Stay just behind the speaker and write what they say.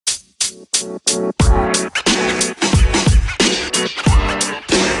All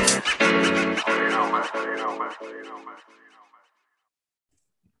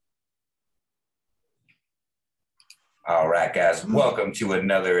right, guys, welcome to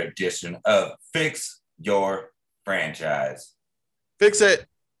another edition of Fix Your Franchise. Fix it.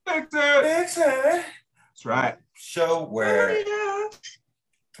 Fix it. Fix it. That's right. Show where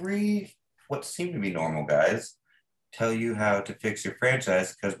three, what seem to be normal guys, tell you how to fix your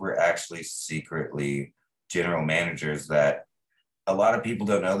franchise because we're actually secretly general managers that a lot of people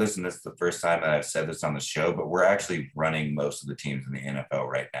don't know this, and this is the first time that I've said this on the show, but we're actually running most of the teams in the NFL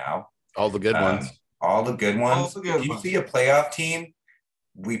right now. All the good ones. All the good ones. If you see a playoff team,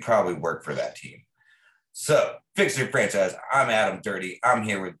 we probably work for that team. So, Fix Your Franchise. I'm Adam Dirty. I'm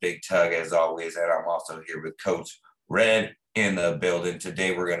here with Big Tug as always, and I'm also here with Coach Red in the building.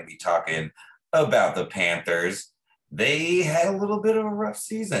 Today, we're going to be talking about the Panthers. They had a little bit of a rough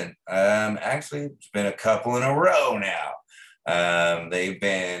season. Actually, it's been a couple in a row now. They've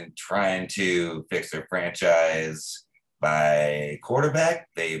been trying to fix their franchise by quarterback.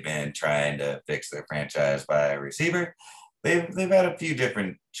 They've been trying to fix their franchise by receiver. They've had a few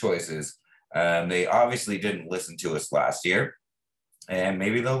different choices. They obviously didn't listen to us last year, and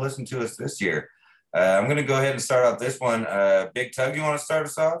maybe they'll listen to us this year. I'm going to go ahead and start off this one. Big Tug, you want to start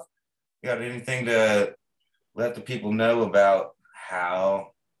us off? You got anything to let the people know about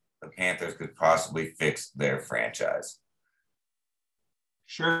how the Panthers could possibly fix their franchise?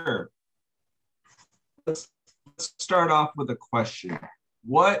 Sure. Let's start off with a question.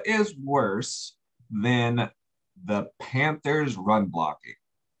 What is worse than the Panthers' run blocking?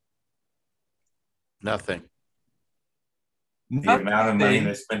 Nothing. The amount of money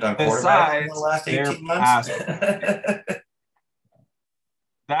they spent on quarterbacks in the last 18 months?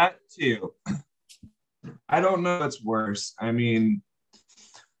 That too. I don't know what's worse. I mean,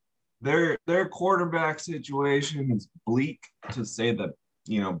 their quarterback situation is bleak, to say the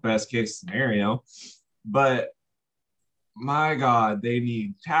best case scenario. But my God, they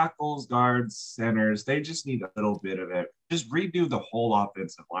need tackles, guards, centers. They just need a little bit of it. Just redo the whole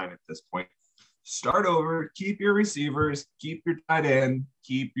offensive line at this point. Start over, keep your receivers, keep your tight end,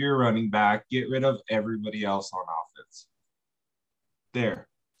 keep your running back, get rid of everybody else on offense. There,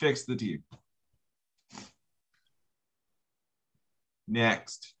 fix the team.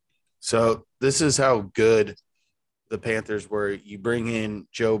 Next. So this is how good the Panthers were. You bring in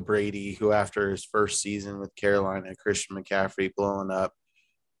Joe Brady, who after his first season with Carolina, Christian McCaffrey blowing up,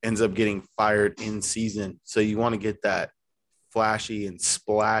 ends up getting fired in season. So you want to get that flashy and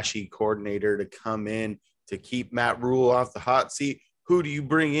splashy coordinator to come in to keep Matt Rule off the hot seat. Who do you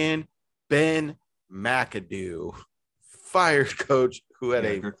bring in? Ben McAdoo, fired coach who had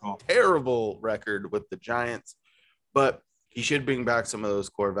a terrible record with the Giants, but he should bring back some of those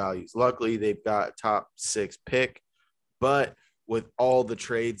core values. Luckily, they've got a top 6 pick, but with all the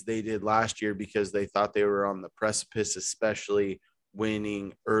trades they did last year because they thought they were on the precipice, especially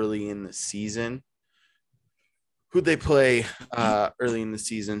winning early in the season. Who'd they play early in the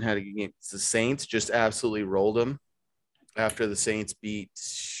season? Had a good game. The Saints just absolutely rolled them after the Saints beat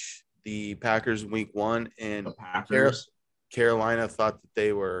the Packers in week 1. And Carolina thought that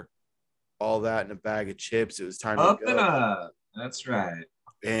they were all that in a bag of chips. It was time up to go. And up. That's right.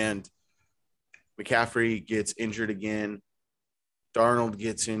 And McCaffrey gets injured again. Darnold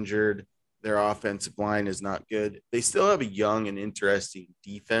gets injured. Their offensive line is not good. They still have a young and interesting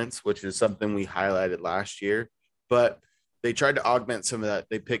defense, which is something we highlighted last year. But they tried to augment some of that.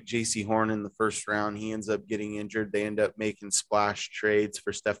 They picked J.C. Horn in the first round. He ends up getting injured. They end up making splash trades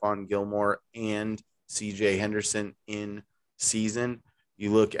for Stephon Gilmore and C.J. Henderson in season. You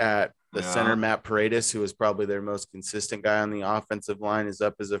look at the center, Matt Paredes, who is probably their most consistent guy on the offensive line, is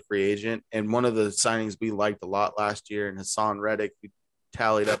up as a free agent. And one of the signings we liked a lot last year, and Hassan Reddick, who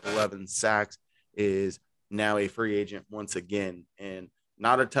tallied up 11 sacks, is now a free agent once again. And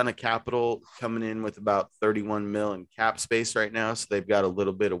not a ton of capital, coming in with about 31 mil in cap space right now. So they've got a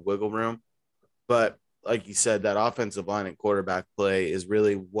little bit of wiggle room. But like you said, that offensive line and quarterback play is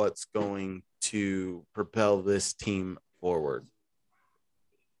really what's going to propel this team forward.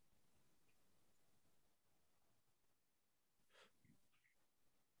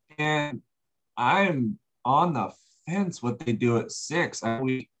 And I'm on the fence what they do at 6.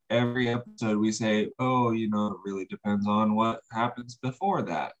 Every episode we say, it really depends on what happens before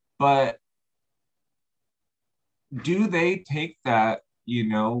that. But do they take that,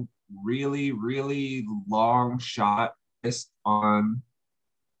 really, really long shot on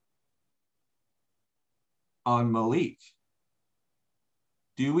Malik?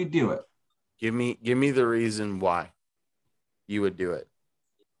 Do we do it? Give me the reason why you would do it.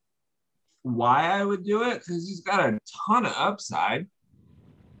 why I would do it, because he's got a ton of upside,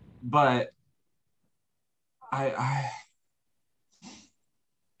 but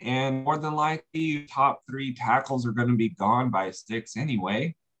and more than likely top 3 tackles are going to be gone by 6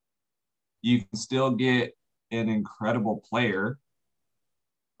 anyway. You can still get an incredible player,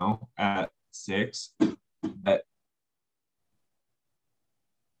 at 6, but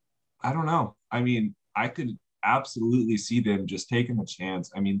I don't know. I mean, I could absolutely see them just taking a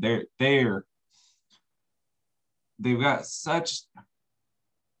chance. I mean, they've got such.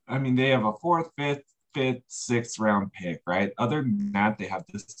 I mean, they have a 4th, 5th, 6th round pick, right? Other than that, they have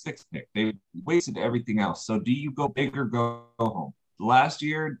the 6th pick. They wasted everything else. So, do you go big or go home? Last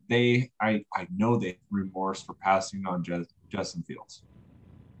year, I know they remorse for passing on Justin Fields.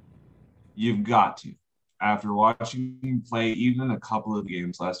 You've got to. After watching him play even a couple of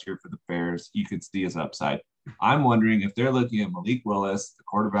games last year for the Bears, you could see his upside. I'm wondering if they're looking at Malik Willis, the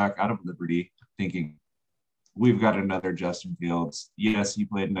quarterback out of Liberty, thinking, we've got another Justin Fields. Yes, he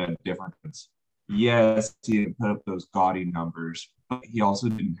played in a different sense. Yes, he didn't put up those gaudy numbers, but he also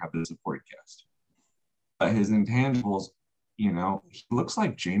didn't have the support cast. But his intangibles, he looks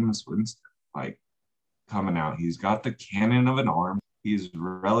like Jameis Winston, like coming out. He's got the cannon of an arm. He's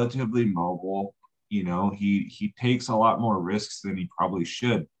relatively mobile. He takes a lot more risks than he probably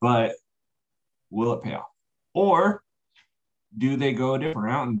should, but will it pay off? Or do they go a different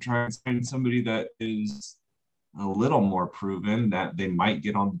route and try and find somebody that is a little more proven that they might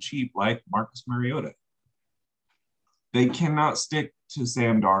get on the cheap, like Marcus Mariota? They cannot stick to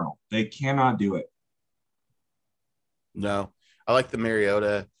Sam Darnold. They cannot do it. No, I like the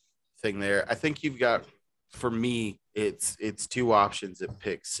Mariota thing there. I think you've got, for me, it's 2 options at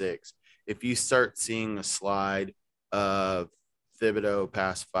pick 6. If you start seeing a slide of Thibodeau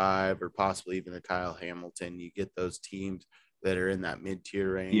past 5 or possibly even a Kyle Hamilton, you get those teams that are in that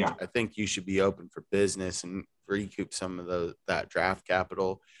mid-tier range. Yeah. I think you should be open for business and recoup some of that draft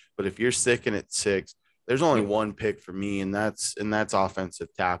capital. But if you're sticking at 6, there's only one pick for me, and that's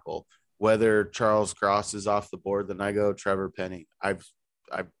offensive tackle. Whether Charles Cross is off the board, then I go Trevor Penning. I've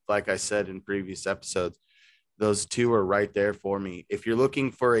like I said in previous episodes, those 2 are right there for me. If you're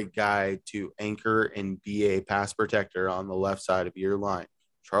looking for a guy to anchor and be a pass protector on the left side of your line,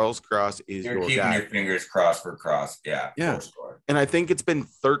 Charles Cross is your guy. You're keeping your fingers crossed for Cross. Yeah. And I think it's been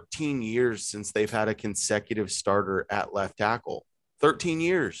 13 years since they've had a consecutive starter at left tackle. 13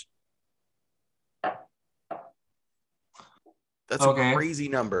 years. That's a crazy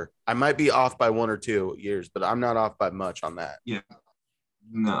number. I might be off by 1 or 2 years, but I'm not off by much on that. Yeah.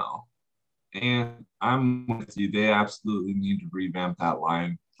 No. And I'm with you. They absolutely need to revamp that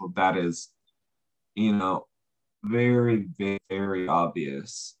line. So that is, very, very, very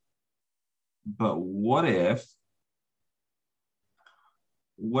obvious. But what if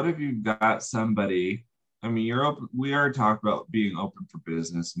you've got somebody? I mean, you're open. We already talked about being open for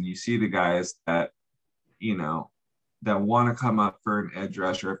business, and you see the guys that, that want to come up for an edge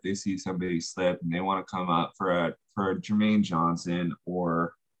rusher if they see somebody slip, and they want to come up for a Jermaine Johnson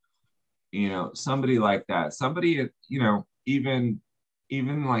or somebody like that. Somebody, even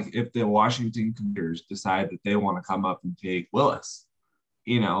like if the Washington Commanders decide that they want to come up and take Willis,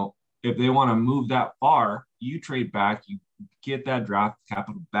 if they want to move that far, you trade back, you get that draft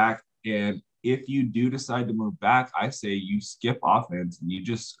capital back. And if you do decide to move back, I say you skip offense and you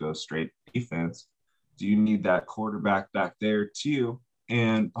just go straight defense. Do you need that quarterback back there too?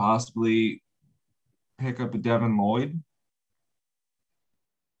 And possibly pick up a Devin Lloyd?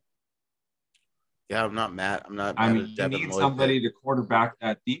 Yeah, I'm not mad. I mean, you need somebody to quarterback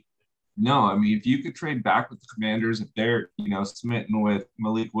that deep. No, I mean, if you could trade back with the Commanders, if they're, smitten with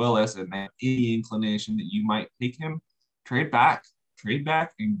Malik Willis and they have any inclination that you might take him, trade back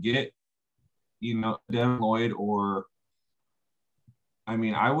and get, Devin Lloyd or, I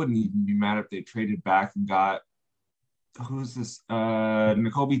mean, I wouldn't even be mad if they traded back and got, who's this,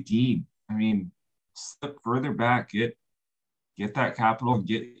 Nakobe Dean. I mean, slip further back, get that capital and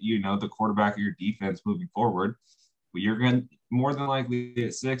get, the quarterback of your defense moving forward. But you're going to, more than likely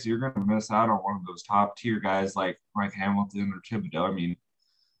at 6, you're going to miss out on one of those top tier guys like Mike Hamilton or Thibodeau. I mean,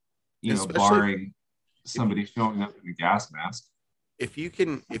 especially barring somebody showing up in a gas mask. If you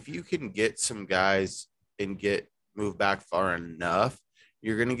can get some guys and move back far enough,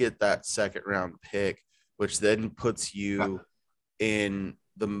 you're going to get that 2nd round pick, which then puts you in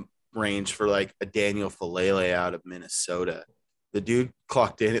the range for like a Daniel Falele out of Minnesota. The dude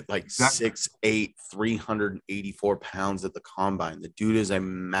clocked in at like 6'8", 384 pounds at the combine. The dude is a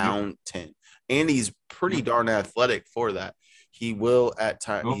mountain, and he's pretty darn athletic for that. He will at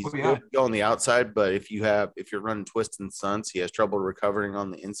times go on the outside, but if you're running twists and stunts, he has trouble recovering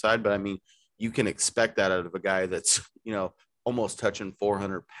on the inside. But I mean, you can expect that out of a guy that's, almost touching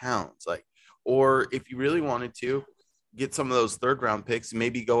 400 pounds. Like, or if you really wanted to get some of those third round picks,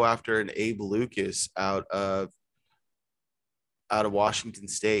 maybe go after an Abe Lucas out of Washington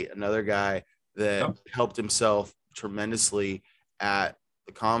State, another guy that helped himself tremendously at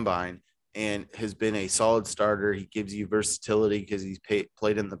the combine and has been a solid starter. He gives you versatility because he's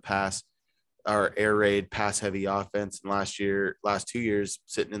played in the pass or air raid pass heavy offense. And last 2 years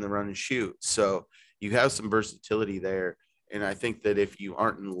sitting in the run and shoot. So you have some versatility there. And I think that if you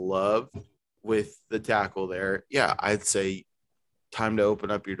aren't in love with the tackle there, yeah, I'd say time to open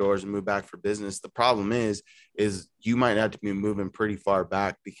up your doors and move back for business. The problem is you might have to be moving pretty far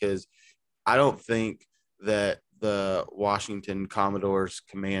back, because I don't think that the Washington Commodores,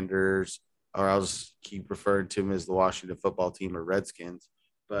 Commanders, or I'll just keep referring to them as the Washington football team or Redskins,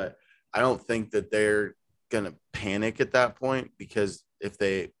 but I don't think that they're going to panic at that point, because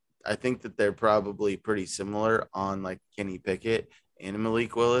I think that they're probably pretty similar on like Kenny Pickett and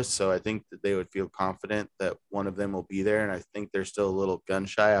Malik Willis. So I think that they would feel confident that one of them will be there. And I think they're still a little gun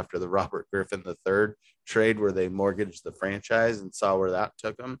shy after the Robert Griffin III trade, where they mortgaged the franchise and saw where that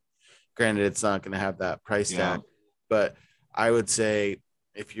took them. Granted, it's not going to have that price tag, but I would say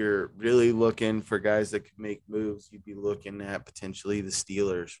if you're really looking for guys that could make moves, you'd be looking at potentially the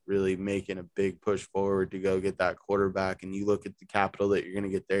Steelers really making a big push forward to go get that quarterback. And you look at the capital that you're going to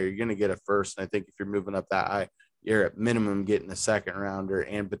get there, you're going to get a first. And I think if you're moving up that high, you're at minimum getting a second rounder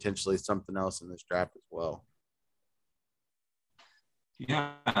and potentially something else in this draft as well.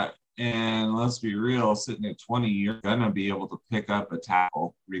 Yeah. And let's be real, sitting at 20, you're going to be able to pick up a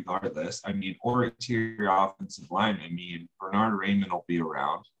tackle regardless. I mean, or interior offensive line. I mean, Bernard Raymond will be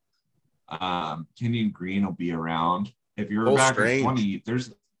around. Kenyon Green will be around. If you're back at 20,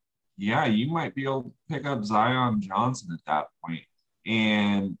 you might be able to pick up Zion Johnson at that point.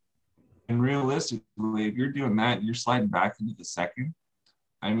 And realistically, if you're doing that and you're sliding back into the second,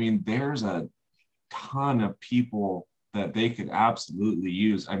 I mean, there's a ton of people that they could absolutely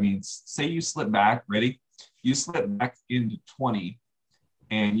use. I mean, say you slip back, you slip back into 20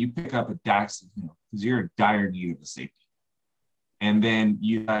 and you pick up a Daxton Hill because you're in dire need of a safety. And then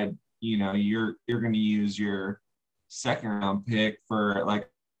you're going to use your second round pick for like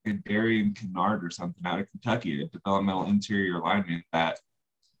a Darian Kennard or something out of Kentucky, a developmental interior lineman that,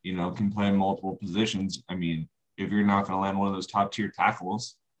 can play multiple positions. I mean, if you're not going to land one of those top tier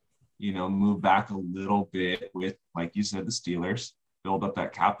tackles, move back a little bit with, like you said, the Steelers, build up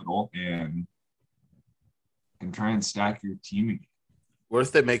that capital and try and stack your team again. What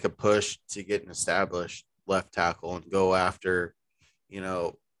if they make a push to get an established left tackle and go after,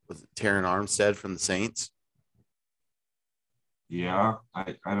 was it Terron Armstead from the Saints? Yeah,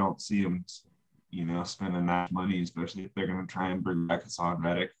 I don't see them, spending that money, especially if they're going to try and bring back Hassan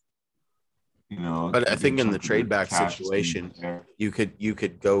Reddick. But I think in the trade back situation, you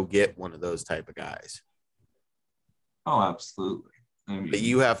could go get one of those type of guys. Oh, absolutely. But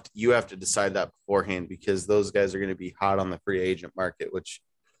you have to decide that beforehand, because those guys are going to be hot on the free agent market, which,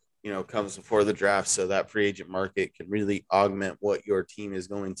 comes before the draft. So that free agent market can really augment what your team is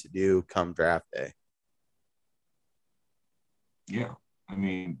going to do come draft day. Yeah. I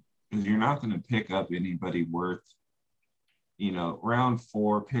mean, because you're not going to pick up anybody worth, round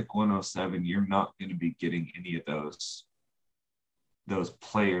 4, pick 107, you're not going to be getting any of those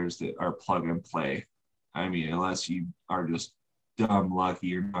players that are plug and play. I mean, unless you are just dumb lucky,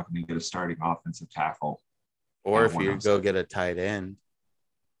 you're not going to get a starting offensive tackle. Or if you go get a tight end.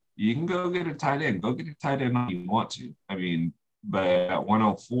 You can go get a tight end. Go get a tight end if you want to. I mean, but at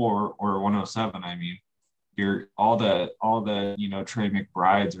 104 or 107, I mean, you're all the Trey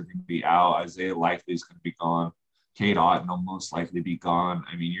McBrides are going to be out. Isaiah Likely is going to be gone. Cade Otton will most likely be gone.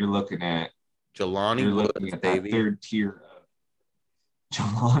 I mean, you're looking at Jelani Woods, that third tier.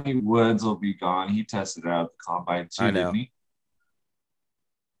 Jelani Woods will be gone. He tested out at the combine too, didn't he?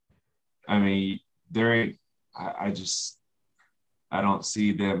 I mean, I don't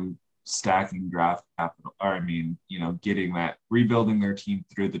see them stacking draft capital, or getting that, rebuilding their team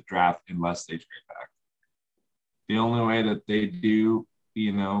through the draft unless they trade back. The only way that they do,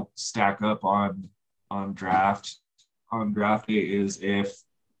 stack up on draft day is if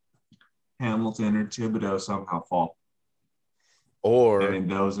Hamilton or Thibodeau somehow fall. Or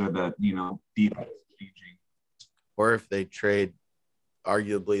those are the, deep changing. Or if they trade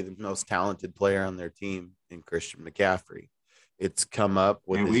arguably the most talented player on their team in Christian McCaffrey. It's come up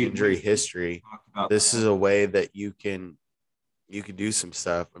with his injury history. This is a way that you can do some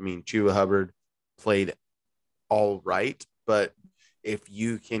stuff. I mean, Chuba Hubbard played all right, but if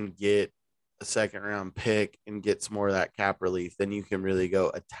you can get a second round pick and get some more of that cap relief, then you can really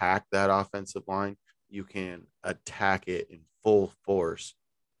go attack that offensive line. You can attack it in full force.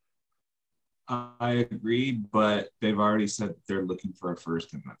 I agree, but they've already said that they're looking for a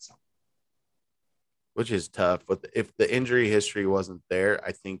first and that's something. Which is tough. But if the injury history wasn't there,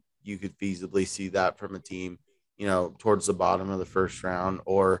 I think you could feasibly see that from a team, towards the bottom of the first round.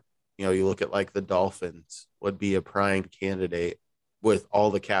 Or, you look at like the Dolphins would be a prime candidate with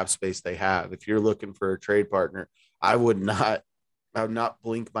all the cap space they have. If you're looking for a trade partner, I would not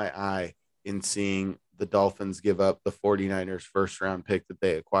blink my eye in seeing the Dolphins give up the 49ers first round pick that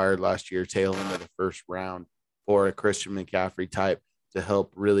they acquired last year, tail end of the first round, for a Christian McCaffrey type to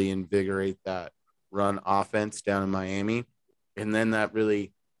help really invigorate that run offense down in Miami. And then that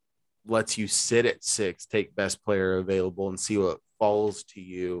really lets you sit at 6, take best player available, and see what falls to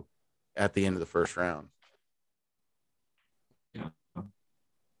you at the end of the first round. Yeah.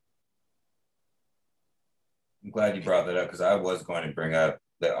 I'm glad you brought that up, because I was going to bring up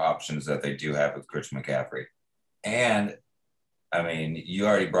the options that they do have with Christian McCaffrey. And I mean, you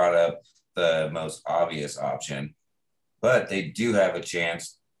already brought up the most obvious option, but they do have a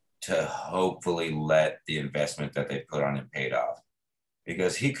chance to hopefully let the investment that they put on him paid off,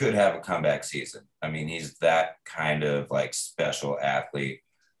 because he could have a comeback season. I mean, he's that kind of like special athlete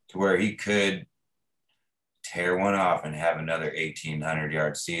to where he could tear one off and have another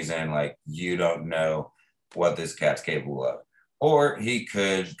 1,800-yard season. Like, you don't know what this cat's capable of. Or he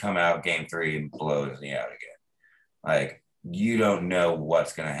could come out game 3 and blow his knee out again. Like, you don't know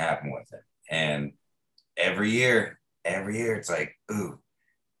what's going to happen with him. And every year, it's like, ooh,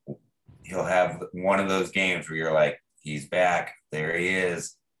 he'll have one of those games where you're like, he's back. There he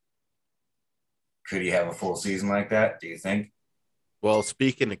is. Could he have a full season like that, do you think? Well,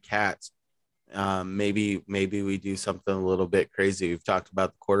 speaking of cats, maybe we do something a little bit crazy. We've talked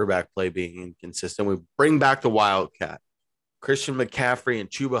about the quarterback play being inconsistent. We bring back the Wildcat. Christian McCaffrey and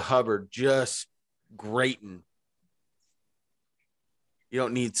Chuba Hubbard just grating. You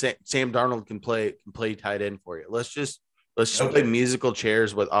don't need Sam Darnold can play tight end for you. Let's just play musical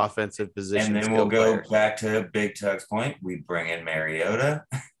chairs with offensive positions. And then we'll go back to Big Tug's point. We bring in Mariota.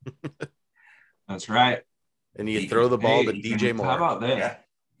 That's right. And you throw the ball to DJ Moore. How about this? Yeah,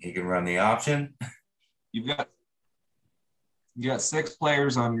 he can run the option. You got 6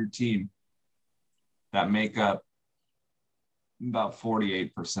 players on your team that make up about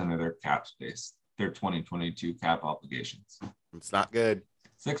 48% of their cap space, their 2022 cap obligations. It's not good.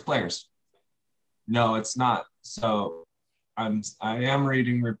 6 players. No, it's not. So I am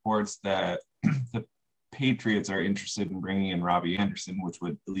reading reports that the Patriots are interested in bringing in Robbie Anderson, which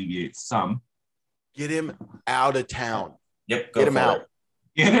would alleviate some. Get him out of town. Yep. Get him out.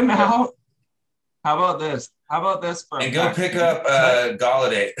 Get him out. How about this? And go pick up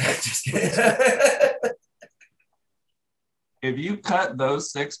Galladay. Just kidding. If you cut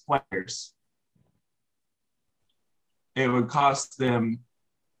those 6 players, it would cost them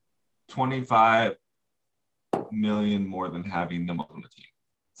 $25 million more than having them on the team.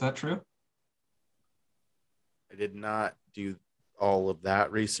 Is that true? I did not do all of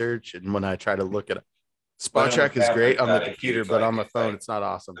that research, and when I try to look at it, Spot Check is great on the computer, but on my phone, it's not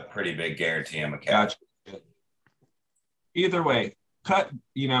awesome. A pretty big guarantee on a catch. Either way, cut.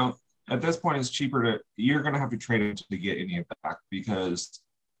 At this point, it's cheaper you're going to have to trade it to get any of that back, because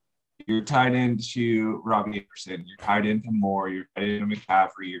you're tied into Robbie Anderson, you're tied into Moore, you're tied into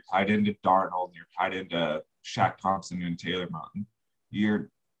McCaffrey, you're tied into Darnold, you're tied into Shaq Thompson and Taylor Mountain. You're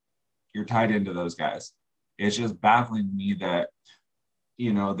tied into those guys. It's just baffling me that,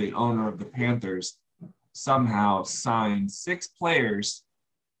 the owner of the Panthers somehow signed 6 players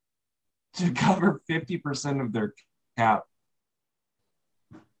to cover 50% of their cap.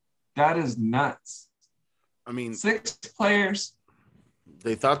 That is nuts. I mean, 6 players.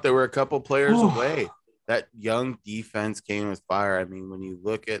 They thought they were a couple players away. That young defense came with fire. I mean, when you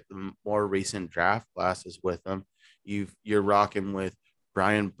look at the more recent draft classes with them, you're rocking with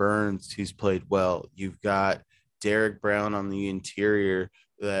Brian Burns, who's played well. You've got Derek Brown on the interior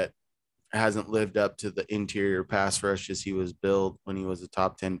that hasn't lived up to the interior pass rush as he was billed when he was a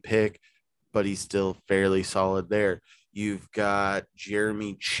top 10 pick, but he's still fairly solid there. You've got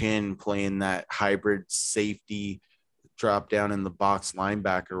Jeremy Chin playing that hybrid safety drop down in the box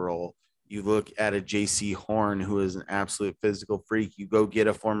linebacker role. You look at a JC Horn, who is an absolute physical freak. You go get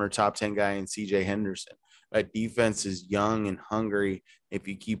a former top 10 guy in CJ Henderson. That defense is young and hungry. If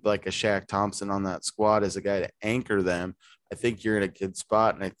you keep like a Shaq Thompson on that squad as a guy to anchor them, I think you're in a good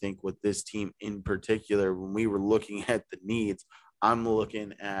spot. And I think with this team in particular, when we were looking at the needs, I'm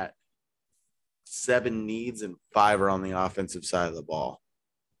looking at 7 needs and 5 are on the offensive side of the ball.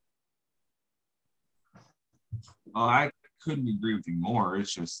 I couldn't agree with you more.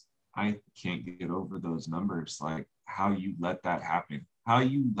 It's just I can't get over those numbers. Like how you let that happen. How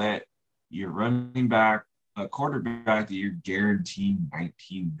you let your running back, a quarterback that you're guaranteeing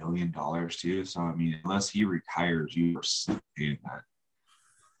 $19 million to. So I mean, unless he retires, you are still paying that.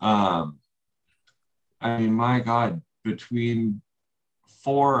 I mean, my God, between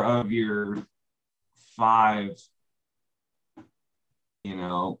 4 of your 5,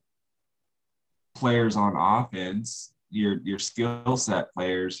 players on offense, your skill set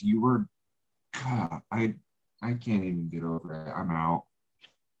players, you were, God, I can't even get over it. I'm out.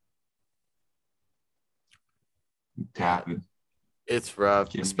 I'm tapping. It's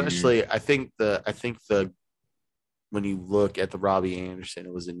rough, especially I think the when you look at the Robbie Anderson,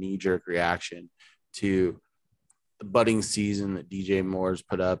 it was a knee-jerk reaction to the budding season that DJ Moore's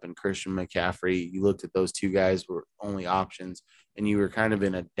put up and Christian McCaffrey. You looked at those two guys were only options, and you were kind of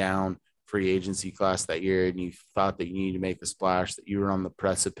in a down free agency class that year, and you thought that you needed to make a splash, that you were on the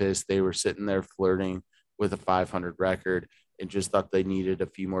precipice. They were sitting there flirting with a 500 record and just thought they needed a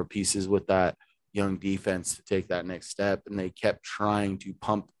few more pieces with that young defense to take that next step. And they kept trying to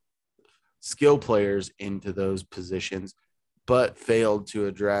pump skill players into those positions, but failed to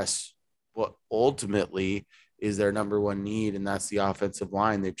address what ultimately is their number one need, and that's the offensive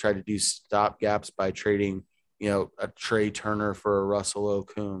line. They tried to do stop gaps by trading, a Trey Turner for a Russell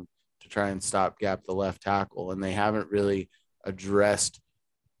Okung to try and stop gap the left tackle, and they haven't really addressed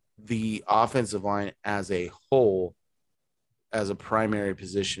the offensive line as a whole as a primary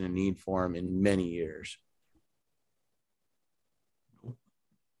position in need for him in many years.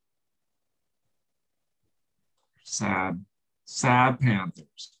 Sad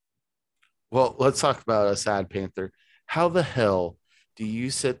Panthers. Well, let's talk about a sad Panther. How the hell do you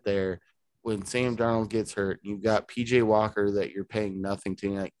sit there when Sam Darnold gets hurt? You've got PJ Walker that you're paying nothing to.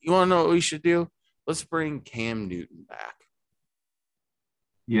 Like, you want to know what we should do? Let's bring Cam Newton back.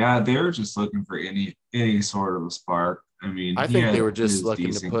 Yeah, they were just looking for any sort of a spark. I mean, I think they were just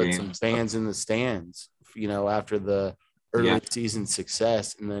looking to put some fans in the stands, after the early season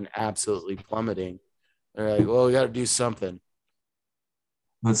success and then absolutely plummeting. They're like, well, we got to do something.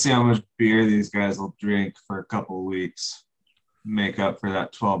 Let's see how much beer these guys will drink for a couple of weeks. Make up for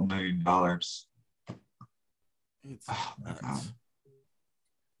that $12 million. Oh, my God.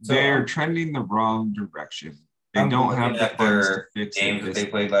 They're trending the wrong direction. They don't have the funds to fix games that they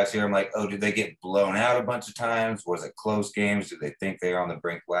played last year. I'm like, oh, did they get blown out a bunch of times? Was it close games? Did they think they were on the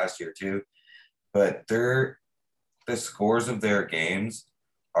brink last year too? But the scores of their games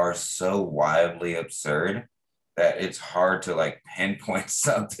are so wildly absurd that it's hard to like pinpoint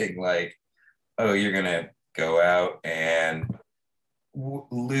something like, oh, you're gonna go out and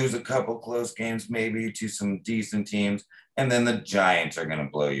lose a couple close games maybe to some decent teams, and then the Giants are gonna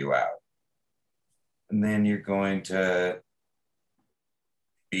blow you out. And then you're going to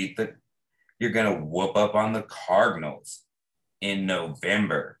you're going to whoop up on the Cardinals in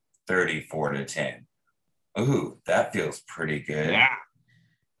November, 34-10. Ooh, that feels pretty good. Yeah.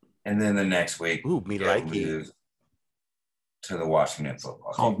 And then the next week, lose to the Washington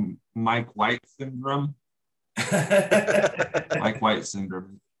football called team. Mike White syndrome. Mike White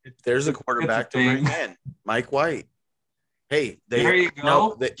syndrome. There's a quarterback to bring in. Mike White. Hey, there you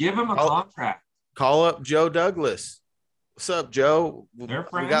go. Give him a contract. Call up Joe Douglas. What's up, Joe? We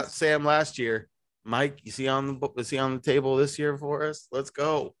got Sam last year. Mike, is he on the table this year for us? Let's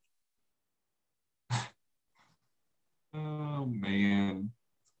go. Oh man.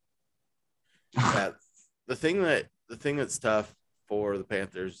 Yeah, the thing that's tough for the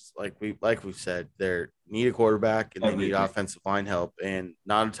Panthers, like we've said, they need a quarterback and they need offensive line help, and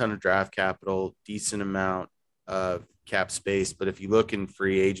not a ton of draft capital, decent amount of cap space. But if you look in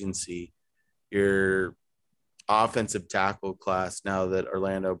free agency, your offensive tackle class, now that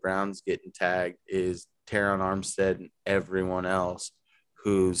Orlando Brown's getting tagged, is Teron Armstead and everyone else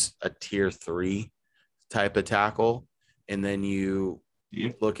who's a tier 3 type of tackle. And then you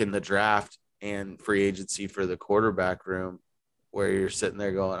look in the draft and free agency for the quarterback room, where you're sitting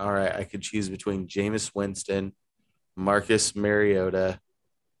there going, all right, I could choose between Jameis Winston, Marcus Mariota,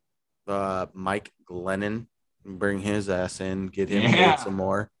 Mike Glennon, and bring his ass in, get him paid some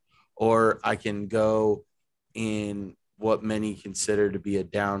more. Or I can go in what many consider to be a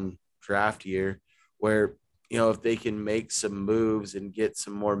down draft year, where, if they can make some moves and get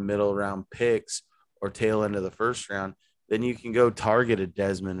some more middle round picks or tail end of the first round, then you can go target a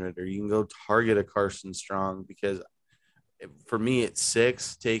Desmond Ridder. You can go target a Carson Strong, because for me, it's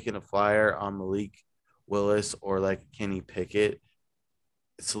 6, taking a flyer on Malik Willis or like Kenny Pickett.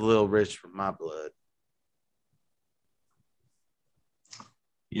 It's a little rich for my blood.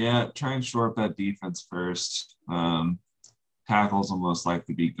 Yeah, try and shore up that defense first. Tackles will most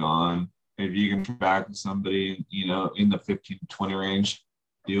likely be gone. If you can trade back with somebody, in the 15 to 20 range,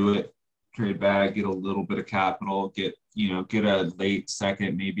 do it. Trade back, get a little bit of capital, get a late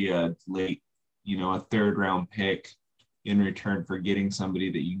second, maybe a late, a third round pick in return for getting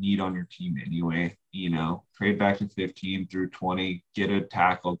somebody that you need on your team anyway. Trade back to 15 through 20, get a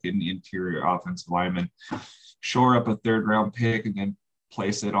tackle, get an interior offensive lineman, shore up a third round pick, and then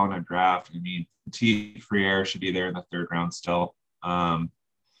place it on a draft. I mean, T. Freire should be there in the third round still. And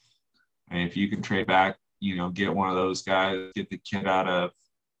if you can trade back, get one of those guys, get the kid out of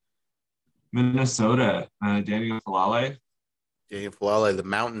Minnesota, Daniel Falale. Daniel Falale, the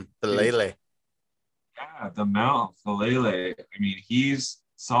mountain, Falale. Yeah, the Mount Falele. I mean, he's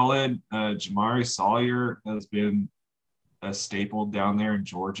solid. Jamari Sawyer has been a staple down there in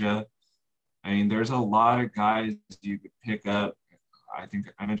Georgia. I mean, there's a lot of guys you could pick up. I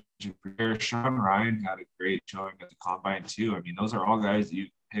think I mentioned Sean Ryan had a great showing at the combine too. I mean, those are all guys that you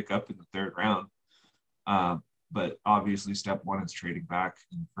pick up in the third round. But obviously, step one is trading back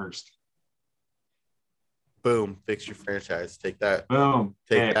in the first. Boom! Fix your franchise. Take that. Boom!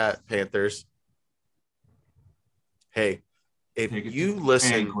 Take that, Panthers. Hey, if you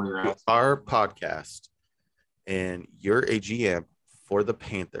listen to our podcast and you're a GM for the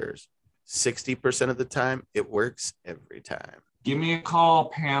Panthers, 60% of the time, it works every time. Give me a call,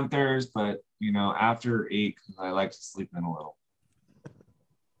 Panthers, but, after 8, because I like to sleep in a little.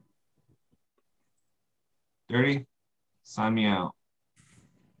 Dirty, sign me out.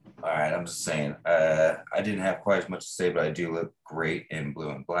 All right, I'm just saying. I didn't have quite as much to say, but I do look great in blue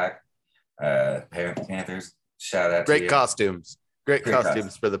and black. Panthers. Shout out Great costumes. Great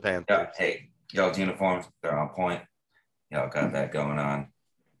costumes for the Panthers. Yeah, hey, y'all's uniforms, they're on point. Y'all got that going on.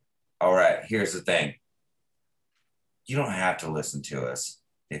 All right, here's the thing. You don't have to listen to us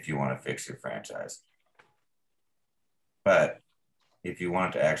if you want to fix your franchise. But if you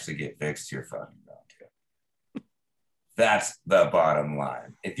want to actually get fixed, you're fucking going to. That's the bottom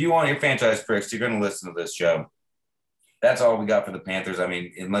line. If you want your franchise fixed, you're going to listen to this show. That's all we got for the Panthers. I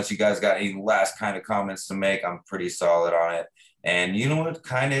mean, unless you guys got any last kind of comments to make, I'm pretty solid on it. And you know what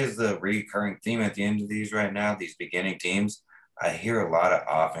kind of is the recurring theme at the end of these right now, these beginning teams? I hear a lot of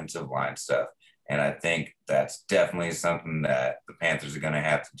offensive line stuff. And I think that's definitely something that the Panthers are going to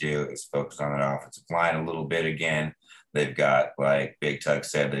have to do is focus on an offensive line a little bit again. They've got, like Big Tug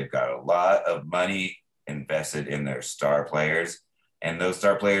said, they've got a lot of money invested in their star players. And those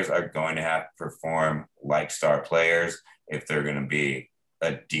star players are going to have to perform like star players if they're going to be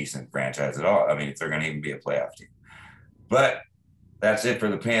a decent franchise at all. I mean, if they're going to even be a playoff team. But that's it for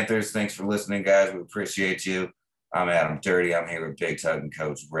the Panthers. Thanks for listening, guys. We appreciate you. I'm Adam Dirty. I'm here with Big Tug and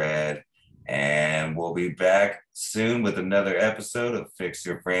Coach Red. And we'll be back soon with another episode of Fix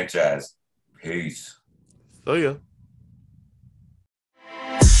Your Franchise. Peace. See ya.